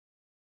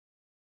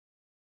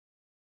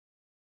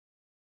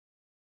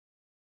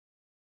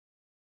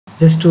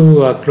Just to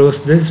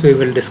close this, we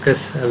will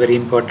discuss a very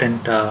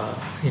important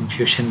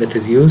infusion that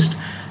is used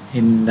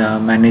in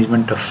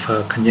management of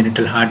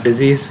congenital heart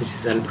disease, which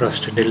is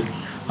alprostadil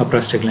or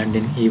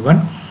prostaglandin E1.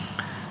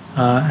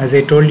 As I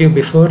told you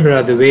before,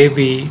 the way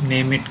we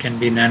name it can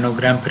be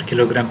nanogram per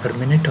kilogram per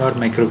minute or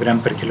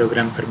microgram per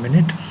kilogram per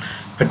minute,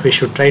 but we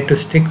should try to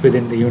stick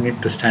within the unit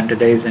to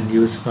standardize and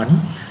use one.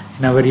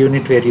 In our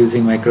unit we are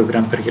using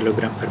microgram per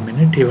kilogram per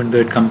minute, even though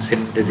it comes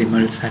in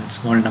decimals and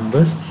small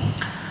numbers,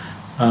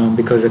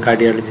 because the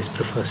cardiologist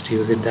prefers to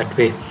use it that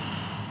way.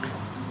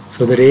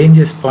 So the range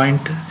is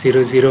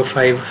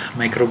 0.005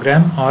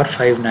 microgram or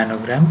 5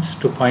 nanograms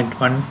to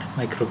 0.1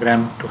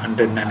 microgram to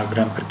 100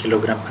 nanogram per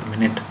kilogram per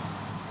minute.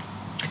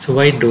 It's a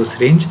wide dose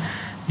range.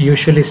 We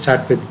usually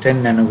start with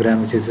 10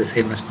 nanogram, which is the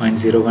same as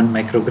 0.01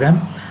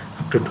 microgram,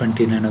 up to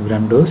 20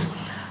 nanogram dose.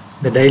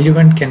 The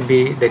diluent can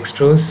be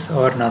dextrose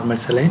or normal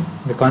saline.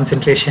 The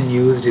concentration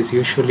used is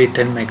usually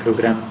 10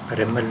 microgram per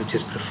ml, which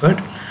is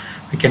preferred.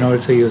 We can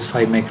also use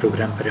 5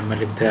 microgram per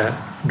ml if the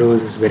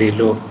dose is very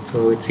low,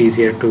 so it's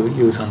easier to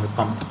use on the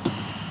pump.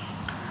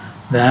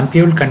 The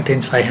ampule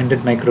contains 500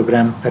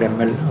 microgram per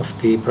ml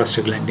of the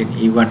prostaglandin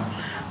E1.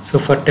 So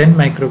for 10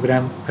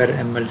 microgram per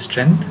ml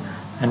strength,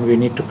 and we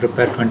need to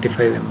prepare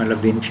 25 ml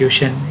of the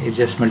infusion, you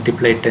just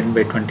multiply 10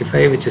 by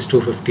 25, which is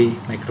 250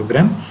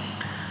 microgram.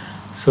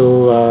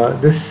 So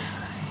this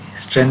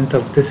strength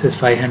of this is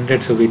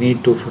 500, so we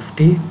need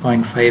 250.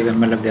 0.5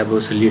 ml of the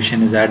above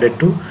solution is added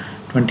to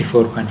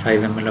 24.5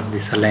 ml of the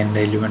saline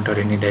diluent or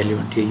any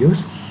diluent you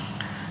use.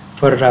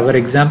 For our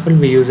example,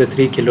 we use a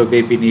 3 kilo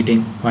baby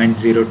needing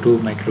 0.02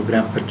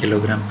 microgram per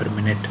kilogram per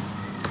minute.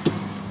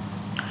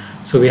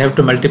 So we have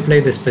to multiply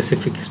the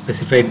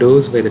specified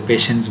dose by the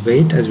patient's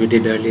weight, as we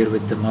did earlier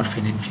with the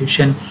morphine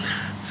infusion.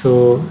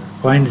 So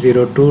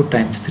 0.02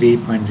 times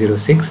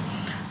 3.06.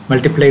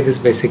 Multiply this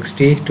by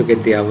 60 to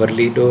get the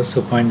hourly dose.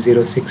 So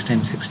 0.06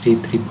 times 60,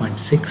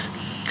 3.6.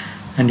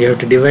 And you have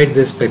to divide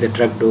this by the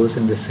drug dose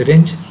in the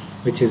syringe,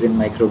 which is in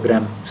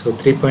microgram. So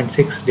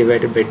 3.6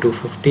 divided by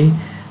 250,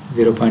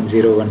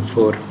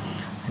 0.014.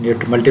 And you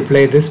have to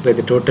multiply this by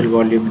the total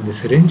volume in the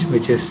syringe,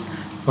 which is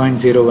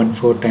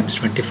 0.014 times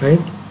 25,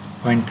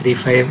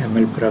 0.35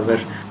 ml per hour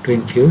to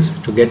infuse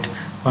to get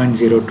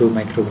 0.02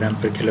 microgram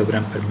per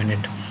kilogram per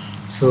minute.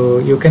 So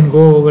you can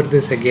go over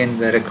this again,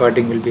 the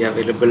recording will be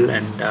available,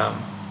 and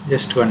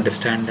just to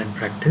understand and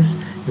practice,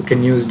 you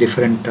can use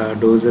different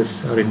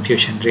doses or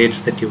infusion rates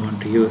that you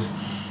want to use.